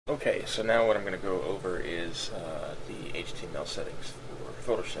Okay, so now what I'm going to go over is the HTML settings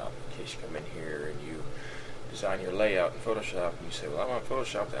for Photoshop. In case you come in here and you design your layout in Photoshop and you say, well, I want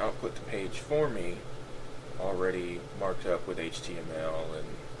Photoshop to output the page for me already marked up with HTML and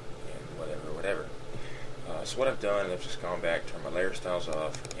whatever. So what I've done is I've just gone back, turned my layer styles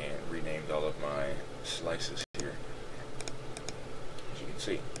off, and renamed all of my slices here, as you can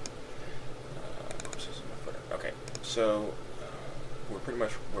see. Okay, so we're pretty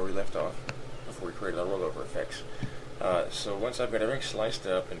much where we left off before we created our rollover effects. So once I've got everything sliced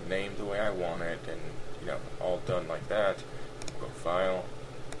up and named the way I want it, and all done like that, go File,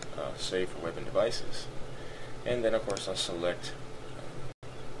 Save for Web and Devices, and then of course I'll select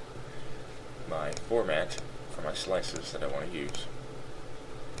my format for my slices that I want to use,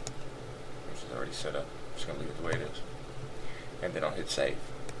 which is already set up. I'm just going to leave it the way it is, and then I'll hit Save.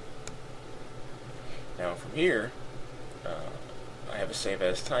 Now from here, I have a save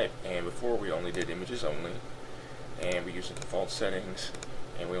as type, and before we only did images only, and we used the default settings,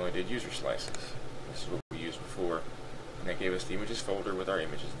 and we only did user slices. This is what we used before, and that gave us the images folder with our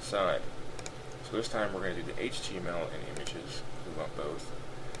images inside. So this time we're going to do the HTML and images. We want both.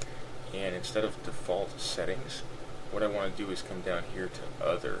 And instead of default settings, what I want to do is come down here to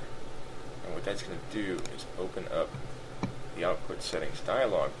Other, and what that's going to do is open up the Output Settings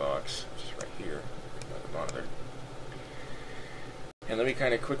dialog box, which is right here on the monitor. And let me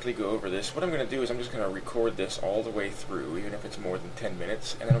kind of quickly go over this. What I'm going to do is I'm just going to record this all the way through, even if it's more than 10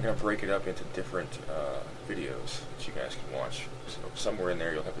 minutes, and then I'm going to break it up into different videos that you guys can watch. So somewhere in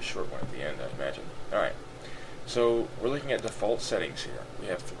there you'll have a short one at the end, I imagine. Alright, so we're looking at default settings here. We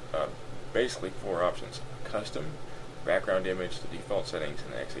have basically 4 options: custom, background image, the default settings,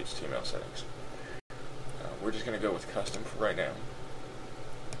 and the XHTML settings. We're just going to go with custom for right now.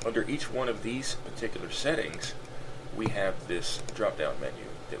 Under each one of these particular settings, we have this drop-down menu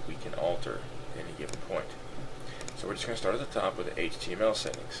that we can alter at any given point. So we're just going to start at the top with the HTML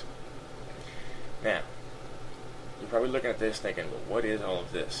settings. Now, you're probably looking at this thinking, well, what is all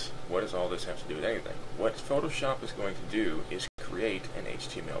of this? What does all this have to do with anything? What Photoshop is going to do is create an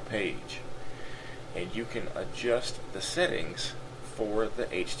HTML page. And you can adjust the settings for the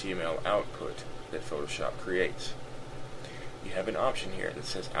HTML output that Photoshop creates. You have an option here that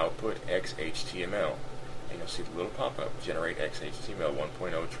says Output XHTML. And you'll see the little pop-up, Generate XHTML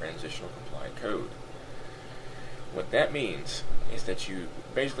 1.0 Transitional Compliant Code. What that means is that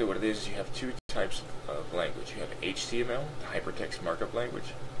basically what it is you have 2 types of language. You have HTML, the hypertext markup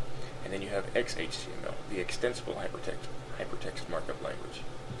language, and then you have XHTML, the extensible hypertext markup language.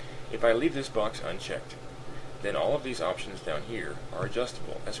 If I leave this box unchecked, then all of these options down here are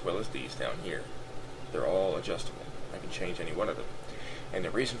adjustable, as well as these down here. They're all adjustable. I can change any one of them. And the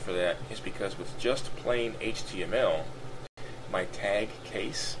reason for that is because with just plain HTML, my tag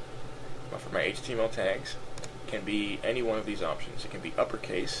case, for my HTML tags, can be any one of these options. It can be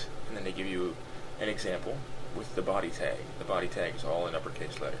uppercase, and then they give you an example with the body tag. The body tag is all in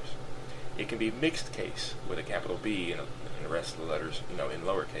uppercase letters. It can be mixed case with a capital B and the rest of the letters, in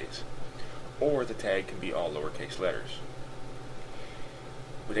lowercase. Or the tag can be all lowercase letters.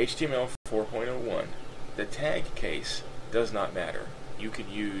 With HTML 4.01, the tag case does not matter. You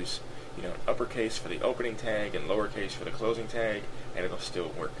can use, uppercase for the opening tag and lowercase for the closing tag, and it'll still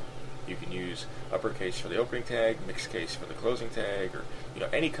work. You can use uppercase for the opening tag, mixed case for the closing tag, or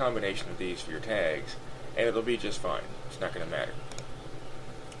any combination of these for your tags, and it'll be just fine. It's not going to matter.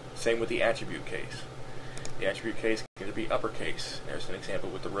 Same with the attribute case. The attribute case can either be uppercase. There's an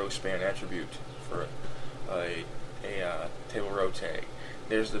example with the row span attribute for a table row tag.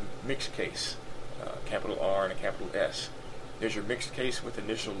 There's the mixed case, capital R and a capital S. There's your mixed case with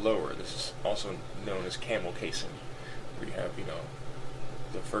initial lower. This is also known as camel casing, where you have,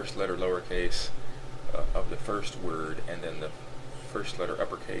 the first letter lowercase of the first word, and then the first letter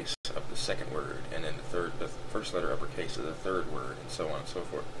uppercase of the second word, and then the first letter uppercase of the third word, and so on and so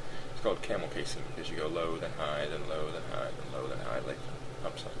forth. It's called camel casing because you go low, then high, then low, then high, then low, then high, like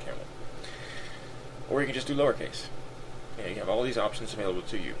upside camel. Or you can just do lowercase. You have all these options available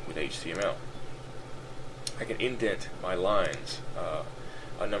to you with HTML. I can indent my lines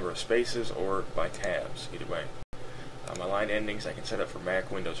a number of spaces or by tabs, either way. My line endings I can set up for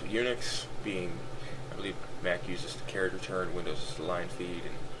Mac, Windows, or Unix, I believe Mac uses the character return, Windows is the line feed,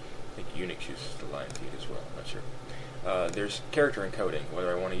 and I think Unix uses the line feed as well, I'm not sure. There's character encoding,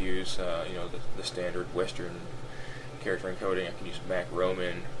 whether I want to use the standard Western character encoding. I can use Mac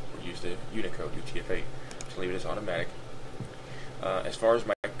Roman or use the Unicode, UTF-8. Just leave it as automatic. As far as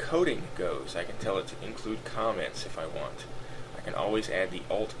my coding goes, I can tell it to include comments if I want. I can always add the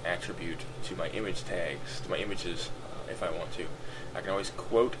alt attribute to my image tags, to my images if I want to. I can always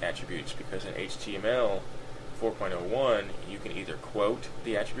quote attributes, because in HTML 4.01 you can either quote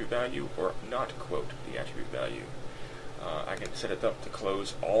the attribute value or not quote the attribute value. I can set it up to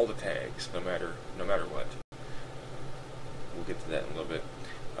close all the tags, no matter what. We'll get to that in a little bit.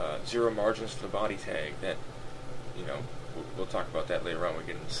 Zero margins for the body tag. That, we'll talk about that later on when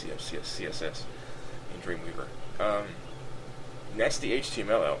we get into CSS in Dreamweaver. That's the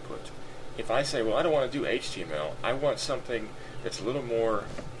HTML output. If I say, well, I don't want to do HTML, I want something that's a little more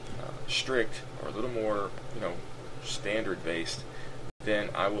strict, or a little more, standard based, then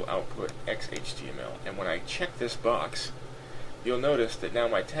I will output XHTML. And when I check this box, you'll notice that now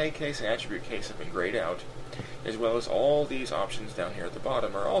my tag case and attribute case have been grayed out, as well as all these options down here at the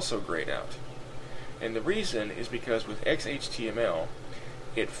bottom are also grayed out. And the reason is because with XHTML,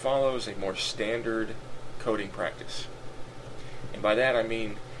 it follows a more standard coding practice. And by that I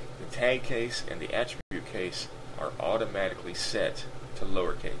mean the tag case and the attribute case are automatically set to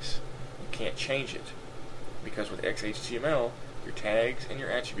lowercase. You can't change it, because with XHTML, your tags and your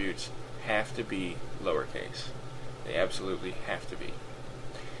attributes have to be lowercase. They absolutely have to be.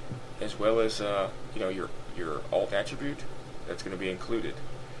 As well as your alt attribute, that's going to be included.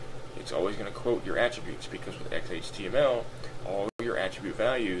 It's always going to quote your attributes, because with XHTML, all your attribute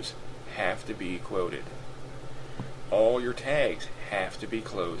values have to be quoted. All your tags have to be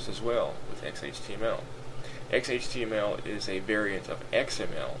closed as well with XHTML. XHTML is a variant of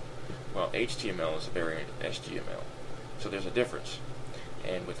XML, while HTML is a variant of SGML. So there's a difference.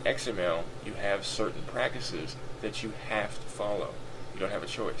 And with XML, you have certain practices that you have to follow. You don't have a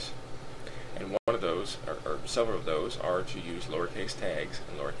choice. And one of those, or several of those, are to use lowercase tags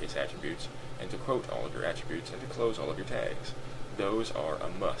and lowercase attributes, and to quote all of your attributes, and to close all of your tags. Those are a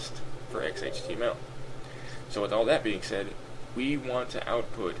must for XHTML. So with all that being said, we want to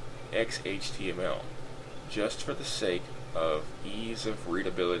output XHTML just for the sake of ease of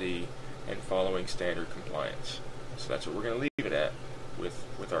readability and following standard compliance. So that's what we're going to leave it at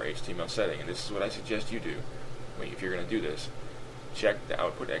with our HTML setting. And this is what I suggest you do. If you're going to do this, check the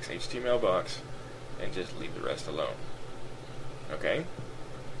output XHTML box and just leave the rest alone. Okay?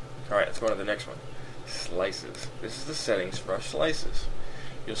 Alright, let's go on to the next one. Slices. This is the settings for our slices.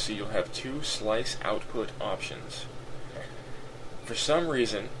 You'll see you'll have two slice output options. For some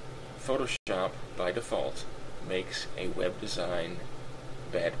reason, Photoshop by default makes a web design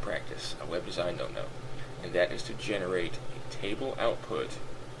bad practice, a web design no-no, and that is to generate a table output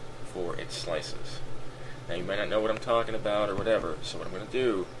for its slices. Now you might not know what I'm talking about or whatever, so what I'm going to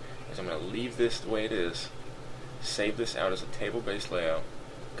do is I'm going to leave this the way it is, save this out as a table-based layout,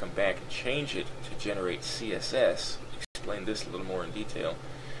 come back and change it to generate CSS, explain this a little more in detail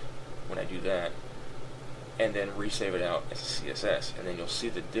when I do that, and then resave it out as a CSS, and then you'll see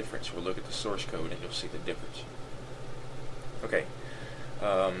the difference. We'll look at the source code and you'll see the difference. Okay,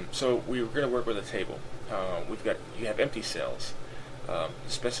 so we're going to work with a table. You have empty cells. It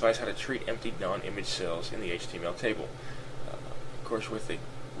specifies how to treat empty non-image cells in the HTML table. Of course,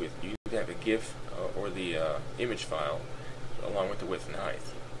 you have a GIF or the image file along with the width and height.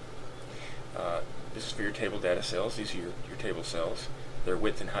 This is for your table data cells. These are your table cells. Their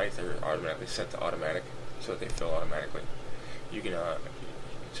width and height are automatically set to automatic, so that they fill automatically. You can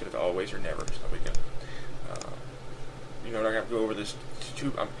set it to always or never. So we can, I'm not going to go over this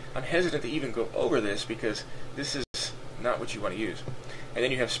too. I'm hesitant to even go over this because this is not what you want to use. And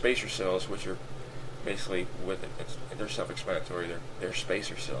then you have spacer cells, which are basically they're self-explanatory. They're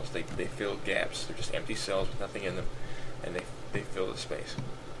spacer cells. They fill gaps. They're just empty cells with nothing in them, and they fill the space.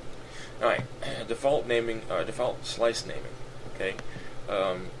 All right, default naming, default slice naming. Okay,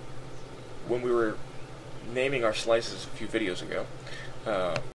 when we were naming our slices a few videos ago,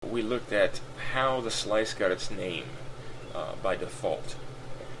 we looked at how the slice got its name by default.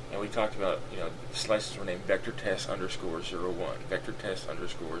 And we talked about, slices were named vector test _01, vector test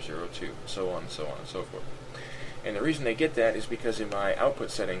 _02, so on and so on and so forth. And the reason they get that is because in my output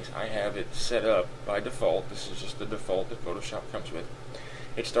settings, I have it set up by default. This is just the default that Photoshop comes with.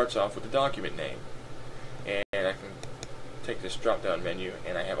 It starts off with the document name. And I can take this drop-down menu,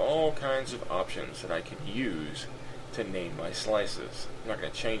 and I have all kinds of options that I can use to name my slices. I'm not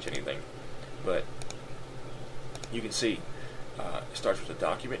going to change anything, but you can see it starts with a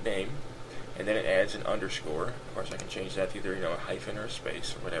document name, and then it adds an underscore. Of course, I can change that to either a hyphen or a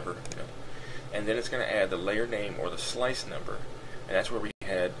space or whatever. And then it's going to add the layer name or the slice number, and that's where we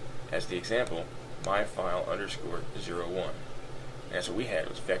had, as the example, my file _01. And that's what we had. It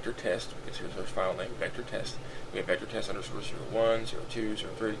was vector test, because here's our file name, vector test. We have vector test _01, 02,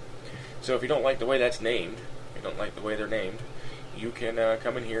 03. So if you don't like the way that's named, you don't like the way they're named, you can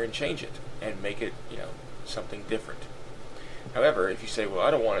come in here and change it and make it, something different. However, if you say, well,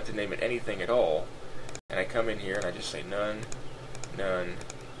 I don't want it to name it anything at all, and I come in here and I just say none, none,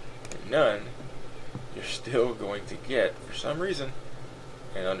 and none, you're still going to get, for some reason,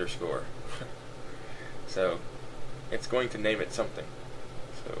 an underscore. So it's going to name it something.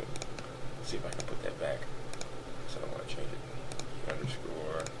 So let's see if I can put that back. So I want to change it.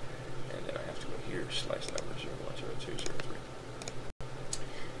 Underscore, and then I have to go here, slice number 01, 02, 03.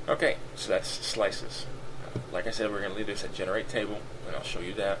 Okay, so that's slices. Like I said, we're going to leave this at generate table, and I'll show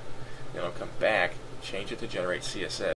you that. Then I'll come back, change it to generate CSS.